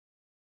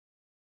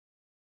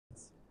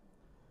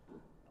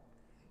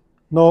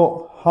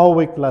Now, how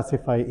we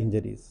classify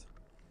injuries?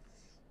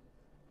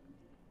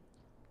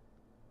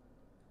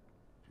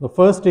 The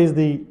first is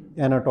the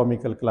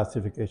anatomical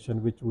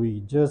classification, which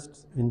we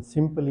just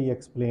simply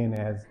explain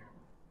as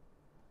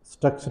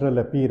structural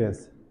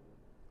appearance,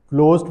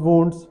 closed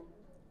wounds,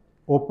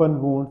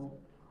 open wounds,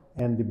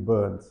 and the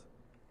burns.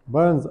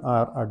 Burns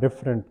are a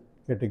different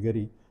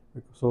category,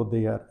 so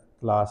they are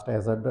classed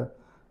as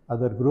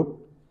other group.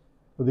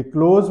 So the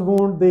closed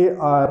wound, they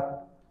are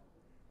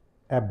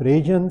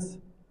abrasions,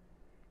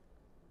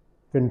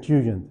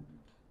 contusions.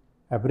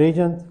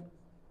 Abrasions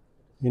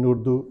in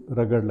Urdu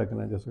रगड़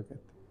लगना जैसे कहते हैं.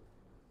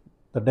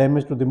 The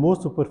damage to the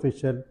most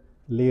superficial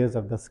layers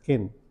of the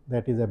skin,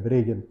 that is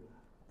abrasion.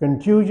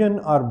 Contusion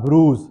or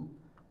bruise,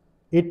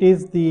 it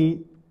is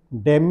the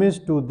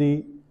damage to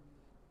the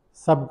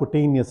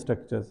subcutaneous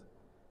structures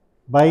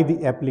by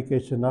the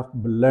application of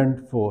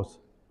blunt force.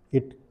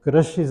 It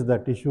crushes the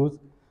tissues.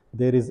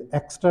 There is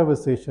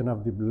extravasation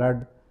of the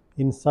blood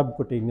in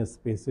subcutaneous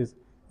spaces,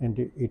 and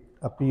it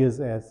appears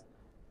as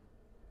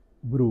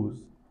bruise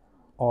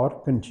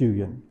or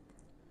contusion.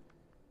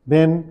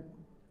 Then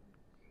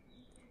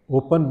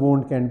open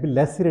wound can be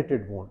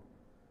lacerated wound.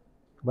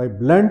 By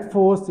blunt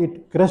force,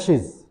 it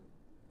crushes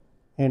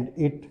and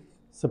it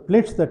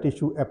splits the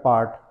tissue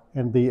apart,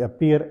 and they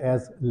appear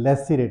as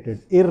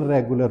lacerated,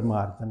 irregular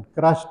margin,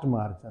 crushed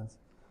margins.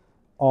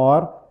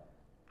 Or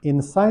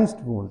incised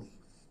wound,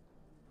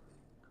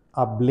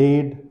 a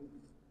blade,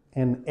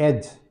 an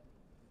edge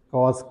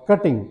cause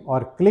cutting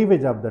or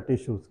cleavage of the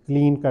tissues,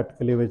 clean cut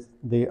cleavage,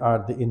 they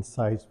are the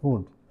incised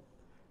wound.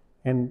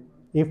 And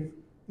if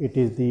it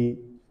is the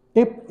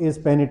tip is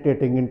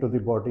penetrating into the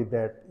body,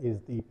 that is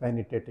the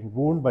penetrating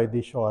wound by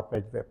the sharp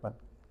edge weapon.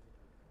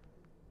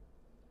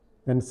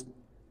 Then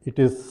it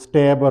is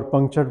stab or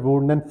punctured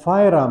wound. And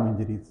firearm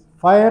injuries.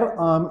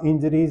 Firearm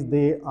injuries,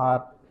 they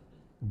are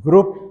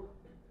grouped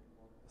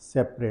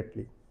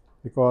separately,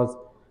 because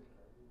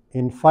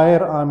in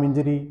firearm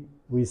injury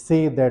we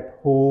say that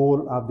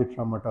whole of the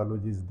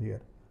traumatology is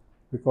there,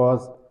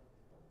 because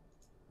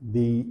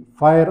the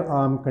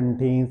firearm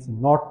contains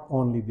not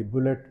only the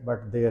bullet,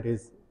 but there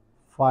is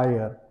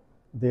fire,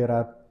 there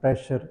are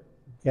pressure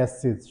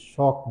gases,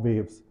 shock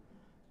waves,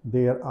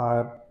 there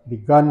are the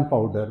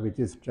gunpowder which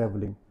is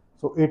traveling.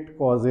 So it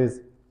causes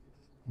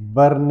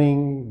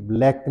burning,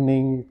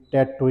 blackening,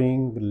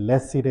 tattooing,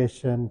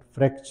 laceration,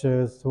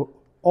 fractures. So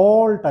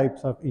all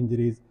types of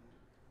injuries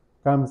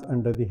comes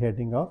under the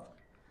heading of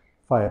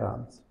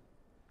firearms.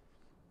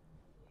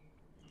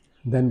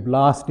 Then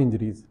blast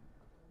injuries.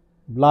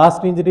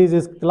 Blast injuries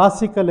is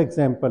classical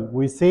example.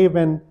 We say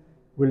when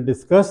we'll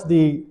discuss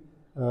the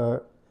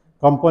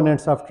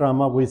components of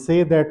trauma, we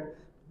say that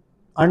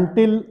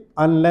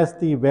unless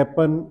the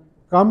weapon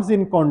comes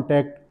in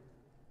contact,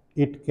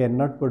 it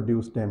cannot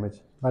produce damage.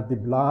 But the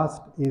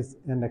blast is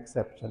an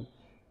exception.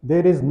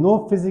 There is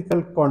no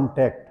physical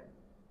contact,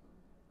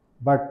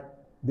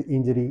 but the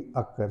injury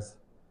occurs.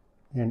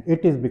 And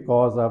it is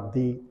because of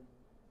the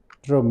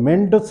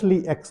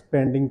tremendously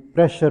expanding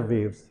pressure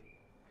waves,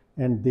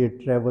 and they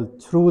travel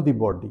through the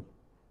body,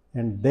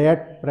 and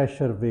that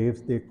pressure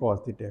waves, they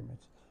cause the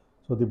damage.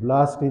 So the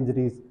blast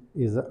injuries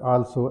is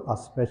also a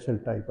special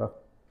type of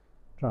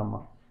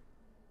trauma.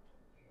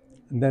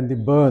 And then the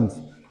burns.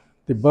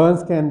 The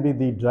burns can be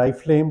the dry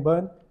flame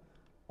burn,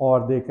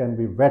 or they can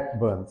be wet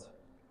burns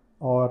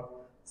or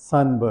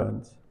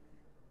sunburns.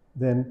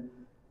 Then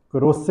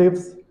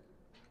corrosives,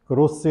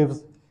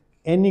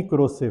 any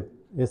corrosive,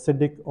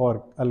 acidic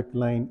or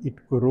alkaline, it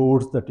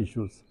corrodes the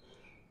tissues.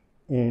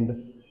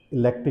 And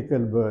electrical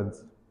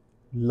burns,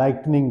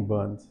 lightning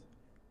burns,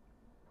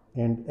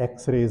 and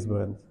X-rays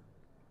burns.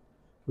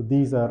 So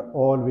these are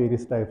all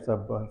various types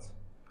of burns.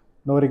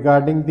 Now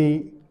regarding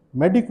the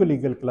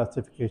medico-legal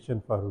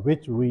classification, for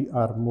which we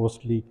are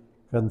mostly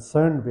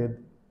concerned with,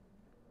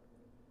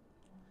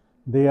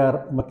 they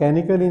are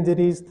mechanical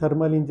injuries,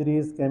 thermal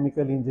injuries,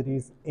 chemical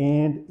injuries,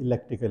 and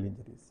electrical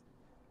injuries.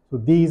 So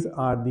these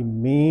are the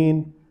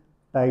main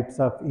types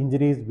of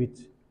injuries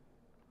which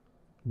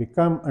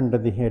become under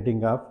the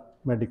heading of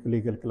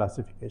medico-legal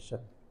classification.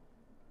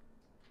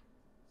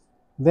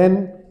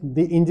 Then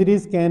the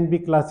injuries can be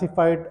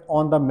classified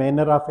on the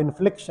manner of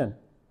infliction.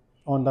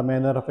 On the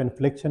manner of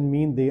infliction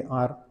mean they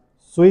are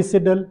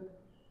suicidal,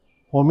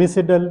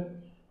 homicidal,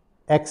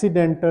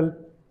 accidental,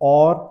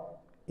 or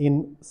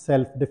in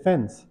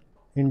self-defense,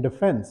 in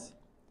defense.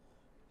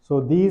 So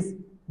these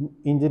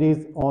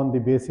injuries on the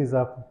basis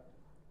of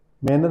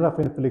manner of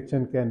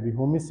infliction can be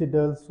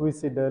homicidal,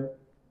 suicidal,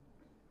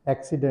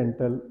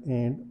 accidental,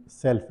 and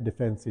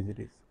self-defense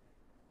injuries.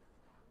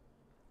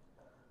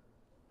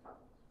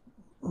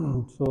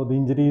 So the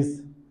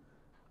injuries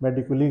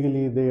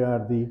medico-legally, they are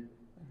the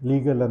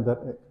legal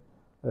under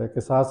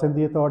Qisas and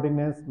Diyat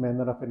ordinance,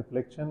 manner of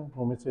infliction,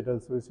 homicidal,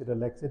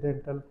 suicidal,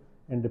 accidental,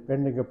 and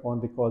depending upon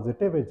the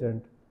causative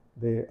agent,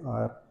 they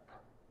are.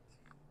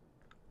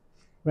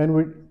 When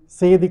we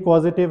say the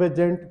causative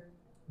agent,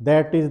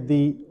 that is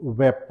the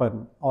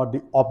weapon or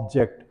the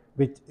object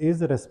which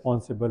is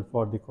responsible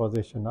for the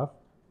causation of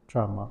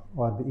trauma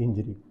or the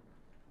injury.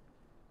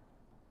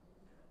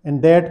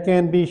 and that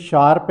can be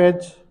sharp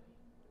edge,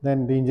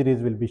 then the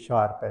injuries will be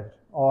sharp edge,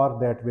 or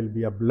that will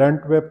be a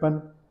blunt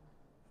weapon,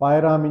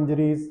 firearm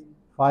injuries,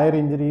 fire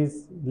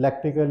injuries,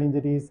 electrical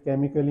injuries,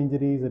 chemical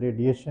injuries,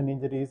 radiation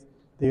injuries.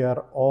 They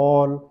are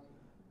all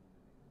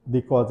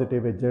the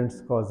causative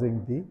agents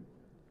causing the.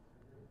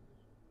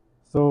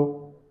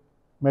 So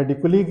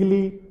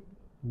medico-legally,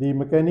 the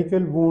mechanical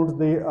wounds,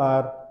 they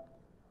are,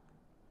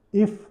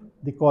 if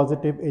the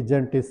causative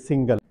agent is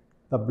single,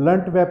 the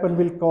blunt weapon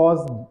will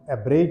cause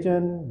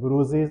abrasion,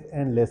 bruises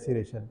and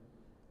laceration,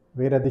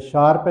 whereas the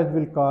sharp edge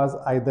will cause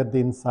either the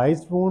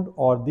incised wound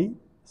or the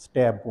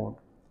stab wound.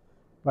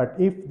 But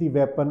if the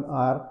weapon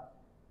are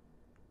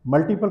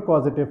multiple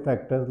causative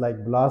factors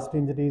like blast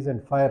injuries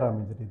and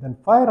firearm injury, then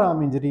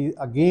firearm injury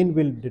again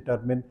will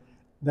determine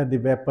that the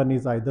weapon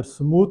is either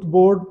smooth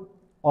bored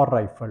or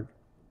rifled.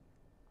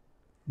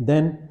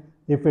 Then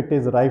if it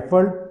is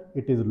rifled,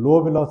 it is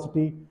low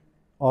velocity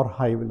or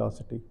high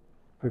velocity,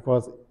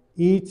 because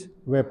each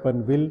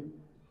weapon will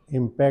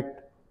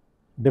impact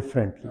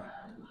differently.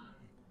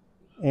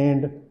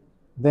 And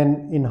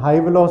then in high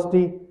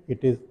velocity,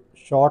 it is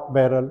short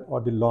barrel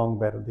or the long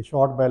barrel. The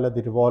short barrel,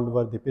 the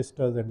revolver, the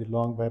pistols, and the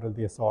long barrel,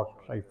 the assault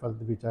rifles,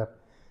 which are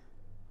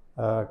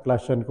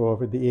Kalashnikov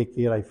with the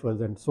AK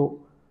rifles, and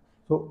so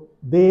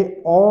they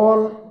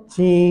all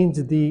change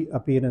the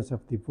appearance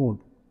of the wound.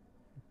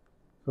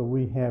 So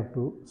we have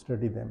to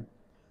study them.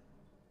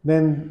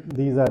 Then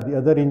these are the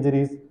other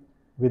injuries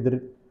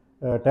with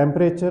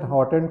temperature,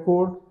 hot and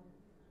cold,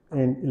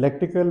 and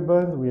electrical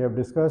burns. We have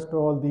discussed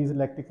all these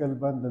electrical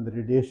burns, and the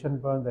radiation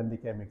burns and the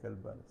chemical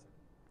burns.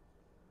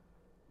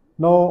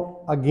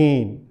 Now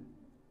again,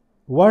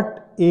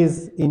 what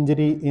is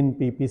injury in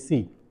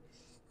PPC?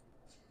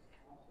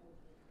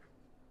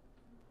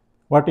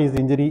 What is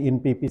injury in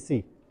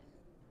PPC?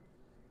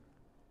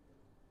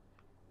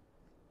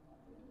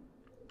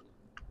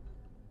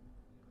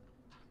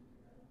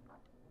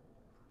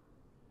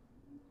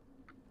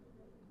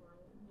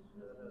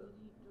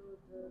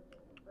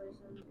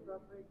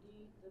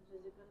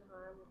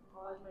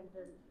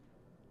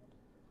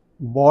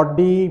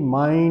 Body,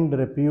 mind,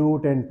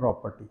 repute and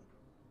property.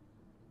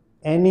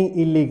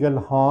 Any illegal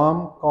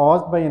harm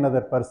caused by another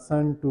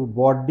person to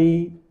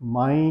body,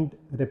 mind,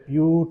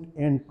 repute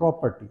and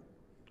property.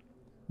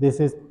 This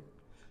is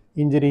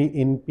injury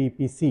in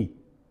PPC.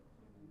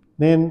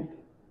 Then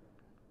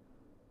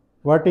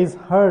what is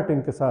hurt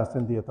in Qisas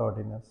and Diyat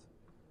ordinance?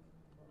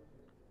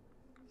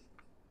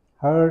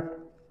 Hurt,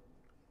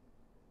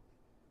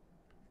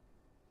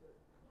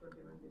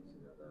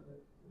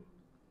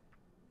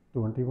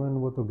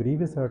 वो तो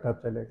grievous hurt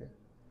आप चले गए.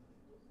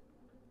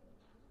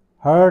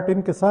 Hurt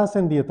in Qisas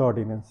and Diyat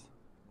ordinance.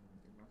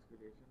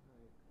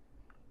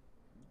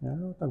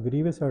 तो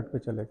grievous hurt पे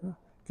चलेगा.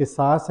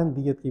 Qisas and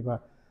Diyat की बात.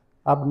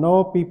 अब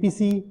no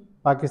PPC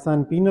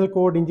Pakistan penal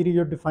cord injury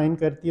जो डिफाइन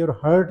करती है और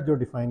हर्ट जो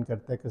डिफाइन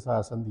करता है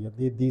Qisas and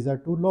Diyat. These are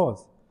two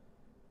laws.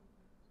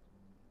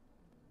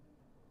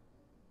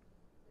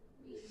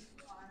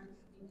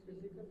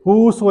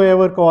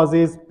 Whosoever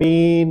causes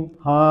pain,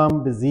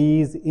 harm,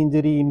 disease,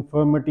 injury,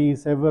 infirmity,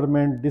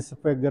 severement,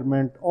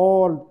 disfigurement,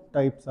 all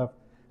types of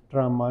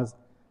traumas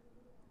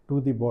to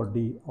the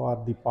body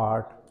or the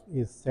part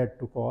is said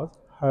to cause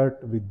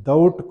hurt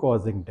without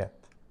causing death.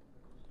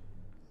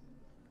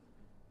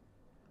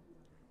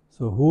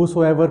 So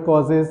whosoever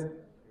causes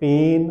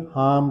pain,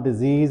 harm,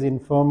 disease,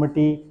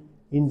 infirmity,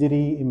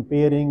 injury,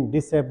 impairing,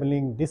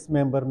 disabling,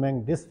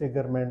 dismemberment,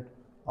 disfigurement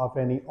of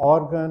any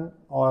organ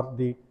or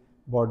the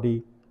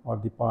body or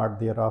the part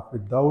thereof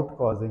without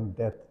causing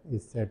death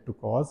is said to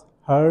cause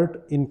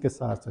hurt in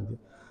Qisas and Diyat.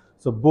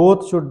 So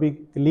both should be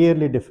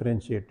clearly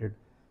differentiated.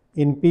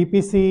 In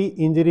PPC,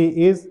 injury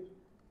is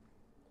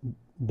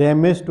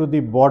damage to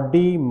the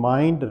body,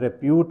 mind,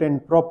 repute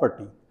and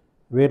property,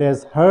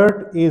 whereas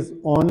hurt is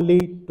only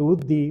to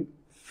the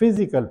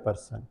physical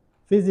person,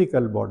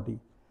 physical body,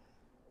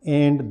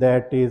 and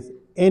that is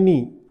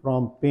any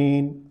from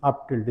pain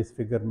up till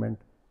disfigurement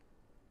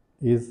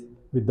is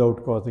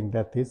without causing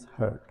death is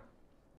hurt.